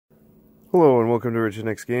Hello and welcome to Richard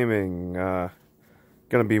Nix Gaming.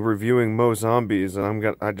 Gonna be reviewing Mow Zombies,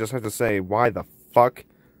 and I just have to say, why the fuck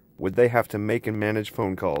would they have to make and manage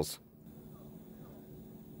phone calls?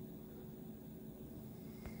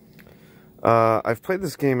 I've played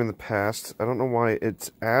this game in the past. I don't know why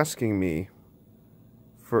it's asking me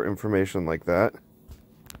for information like that.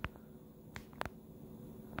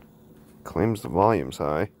 Claims the volume's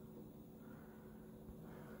high.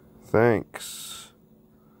 Thanks.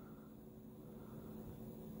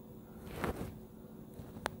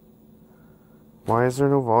 Why is there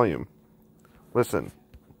no volume? Listen,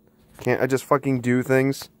 can't I just fucking do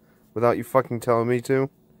things without you fucking telling me to?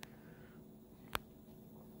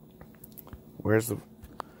 Where's the...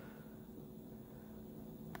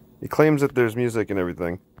 He claims that there's music and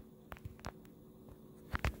everything.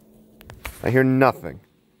 I hear nothing.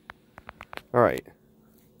 Alright.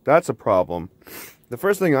 That's a problem. The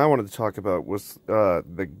first thing I wanted to talk about was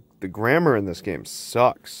the grammar in this game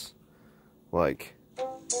sucks. Like,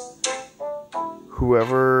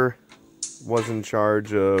 whoever was in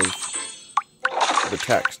charge of the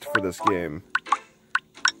text for this game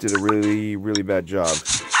did a really, really bad job.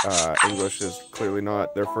 English is clearly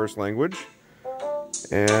not their first language.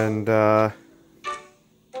 And,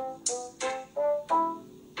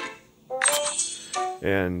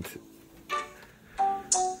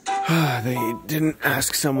 they didn't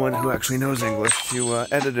ask someone who actually knows English to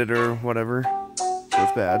edit it or whatever. So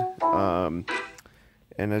it's bad.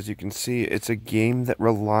 And as you can see, it's a game that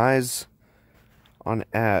relies on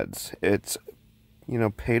ads. It's, you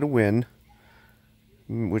know, pay to win,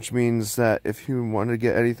 which means that if you want to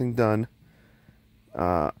get anything done,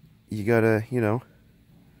 you gotta, you know,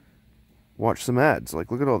 watch some ads.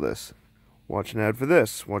 Like, look at all this. Watch an ad for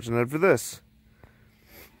this. Watch an ad for this.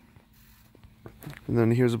 And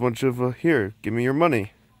then here's a bunch of, here, give me your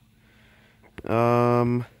money.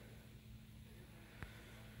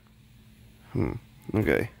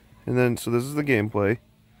 Okay. And then, so this is the gameplay.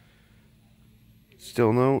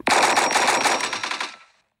 Still no...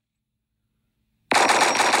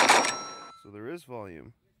 So there is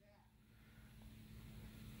volume.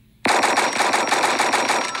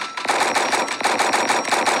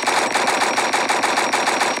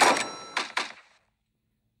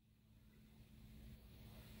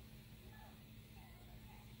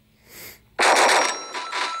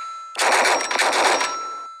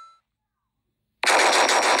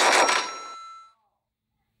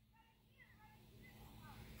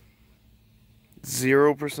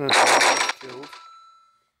 %. Killed.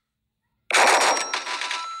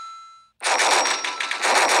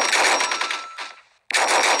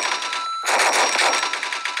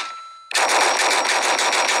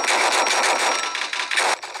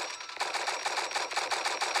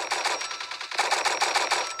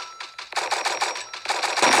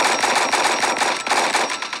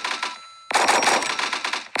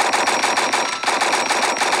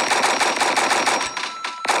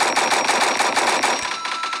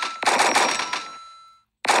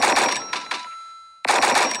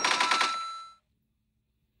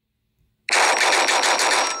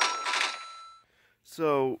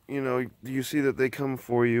 So, you know, you see that they come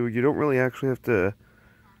for you. You don't really actually have to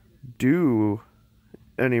do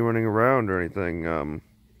any running around or anything.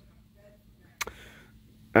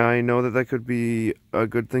 I know that could be a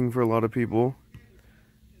good thing for a lot of people.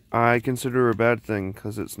 I consider it a bad thing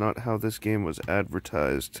because it's not how this game was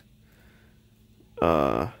advertised.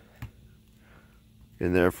 And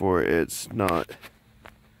therefore it's not...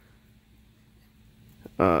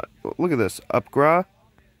 look at this. Upgra?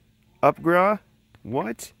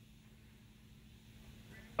 What?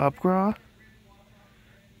 Upgra?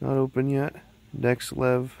 Not open yet. Next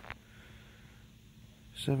lev.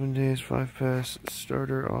 7 days, 5 pass,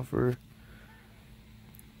 starter offer.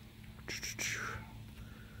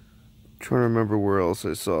 Trying to remember where else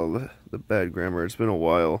I saw the bad grammar. It's been a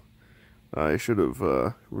while. I should have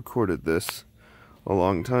recorded this a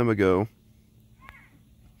long time ago.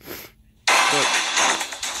 But,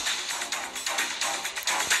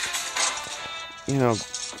 you know,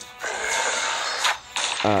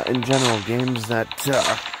 in general, games that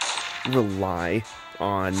rely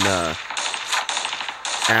on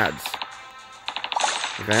ads.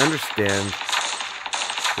 Like, I understand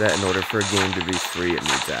that in order for a game to be free, it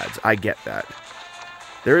needs ads. I get that.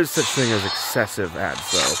 There is such thing as excessive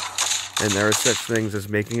ads, though. And there are such things as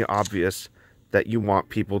making it obvious that you want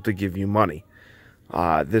people to give you money.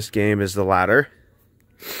 This game is the latter.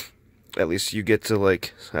 At least you get to,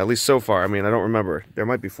 like, at least so far. I mean, I don't remember. There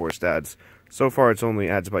might be forced ads. So far, it's only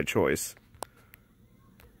ads by choice.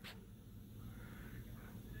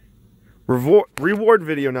 Reward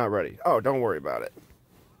video not ready. Oh, don't worry about it.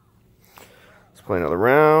 Let's play another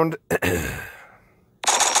round.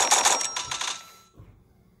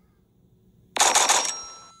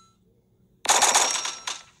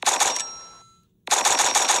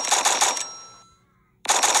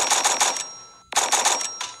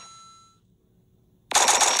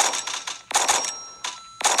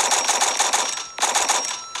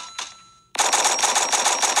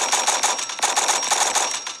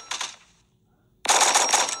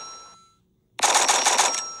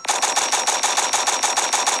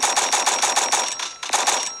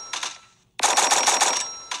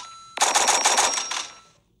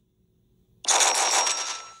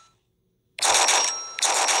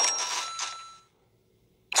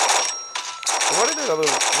 Why did that other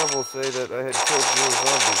level say that I had killed 0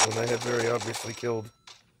 zombies when I had very obviously killed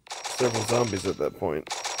several zombies at that point?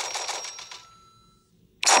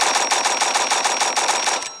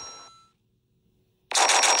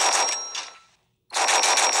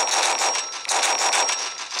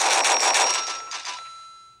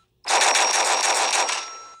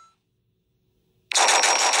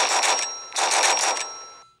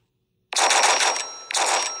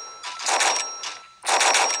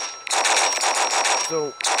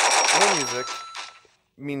 So, no music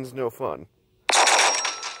means no fun.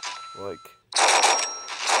 Like,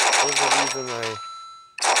 there's a reason I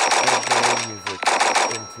add my own music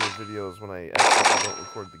into videos when I actually don't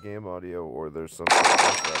record the game audio or there's some sort of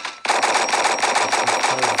mess up. It's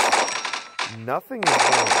because nothing is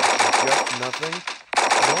going. Just nothing.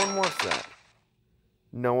 No one wants that.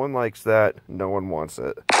 No one likes that. No one wants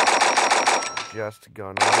it. Just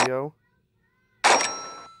gun audio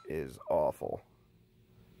is awful.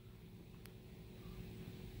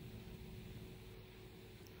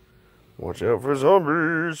 Watch out for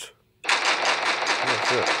zombies! Oh,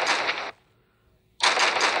 shit.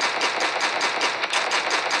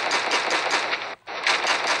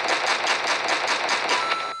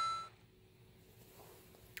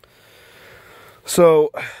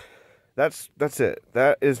 So, that's it.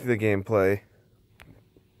 That is the gameplay.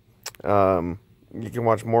 You can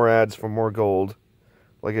watch more ads for more gold.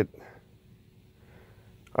 I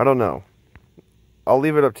don't know. I'll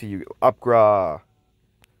leave it up to you. Upgra!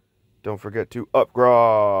 Don't forget to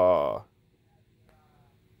upgra.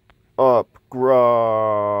 Upgra.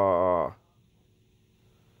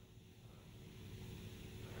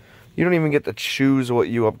 You don't even get to choose what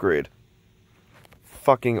you upgrade.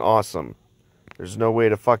 Fucking awesome. There's no way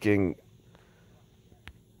to fucking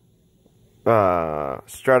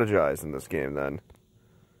strategize in this game then.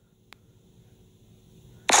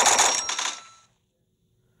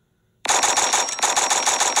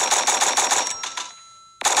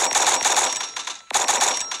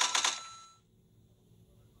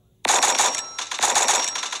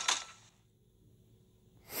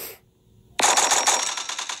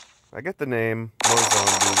 I get the name, Mow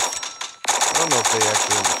Zombies. I don't know if they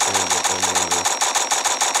actually understand what their name is.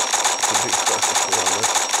 To be perfectly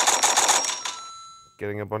honest.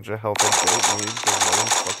 Getting a bunch of health I don't need because no one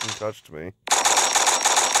fucking touched me.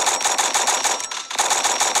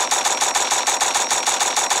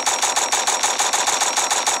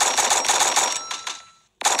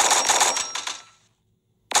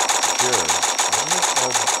 Sure. Wasn't it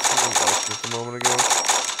called something else just a moment ago?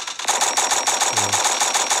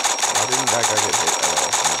 Why didn't that guy get hit at all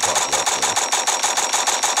from the top left there?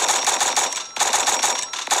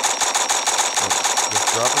 Oh, just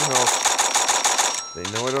dropping health. They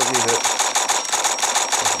know I don't need it.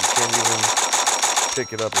 But you can't even pick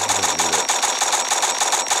it up if you don't need it.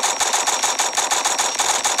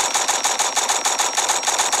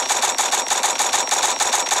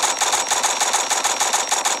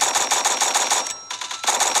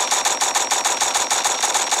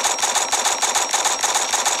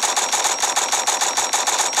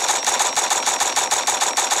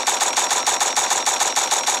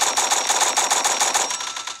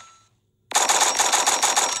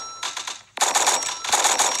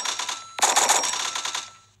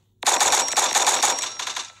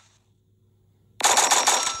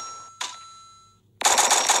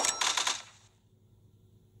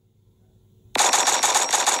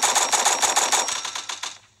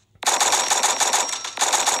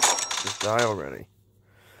 Die already.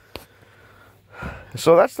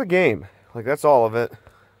 So that's the game. That's all of it.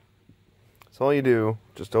 That's all you do.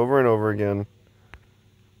 Just over and over again.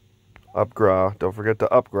 Upgra. Don't forget to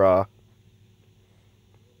upgra.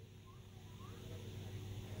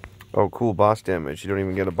 Oh, cool. Boss damage. You don't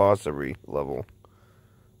even get a boss every level.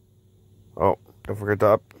 Oh, don't forget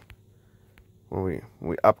to we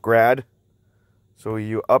upgrade. So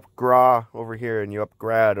you upgra over here and you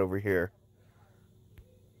upgrade over here.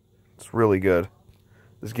 It's really good.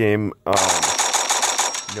 This game,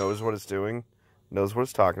 knows what it's doing, knows what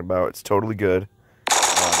it's talking about. It's totally good. They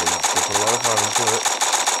put a lot of heart into it,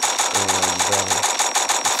 and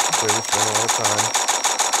clearly spend a lot of time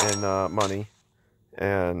and money,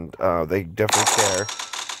 and they definitely care,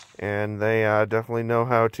 and they definitely know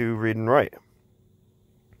how to read and write.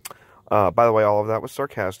 By the way, all of that was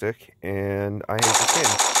sarcastic, and I hate this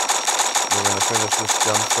game. We're going to finish this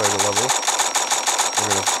dumb spider level,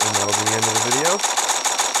 and that'll be the end of the video,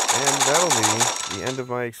 and that'll be the end of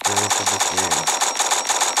my experience of this game.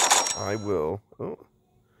 I will... Oh.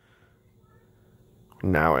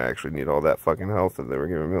 Now I actually need all that fucking health that they were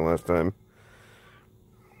giving me last time.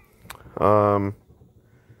 And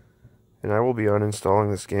I will be uninstalling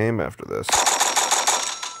this game after this.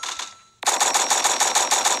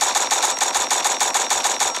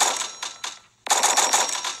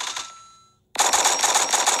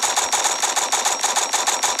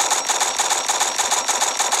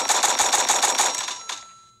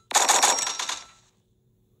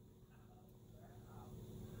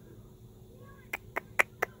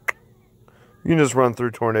 You can just run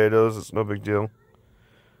through tornadoes, it's no big deal.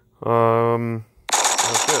 That's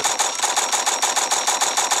it.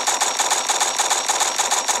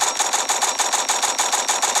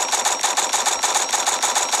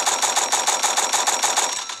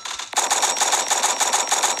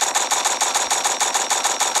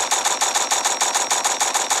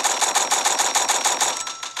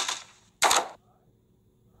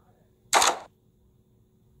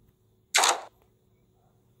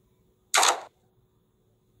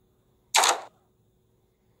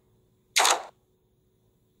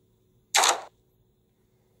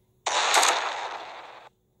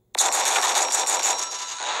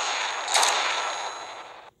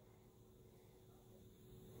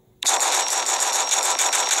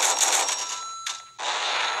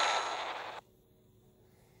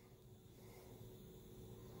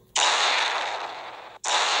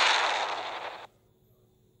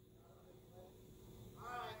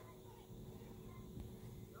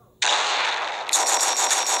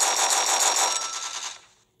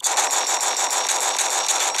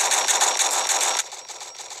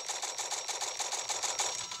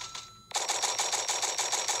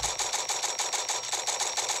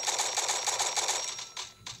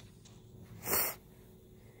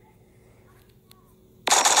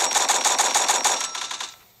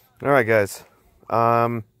 Alright guys,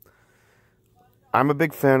 I'm a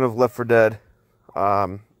big fan of Left 4 Dead,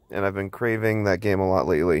 and I've been craving that game a lot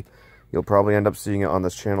lately. You'll probably end up seeing it on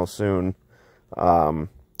this channel soon,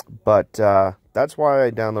 but that's why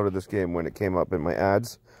I downloaded this game when it came up in my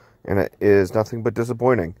ads, and it is nothing but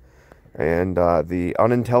disappointing. And the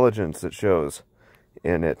unintelligence it shows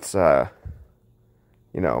in its,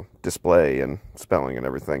 display and spelling and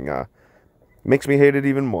everything makes me hate it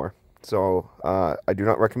even more. So, I do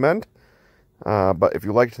not recommend, but if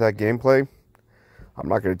you liked that gameplay, I'm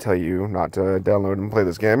not going to tell you not to download and play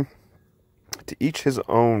this game. To each his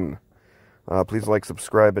own. Please like,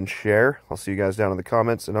 subscribe, and share. I'll see you guys down in the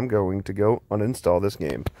comments, and I'm going to go uninstall this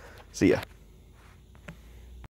game. See ya.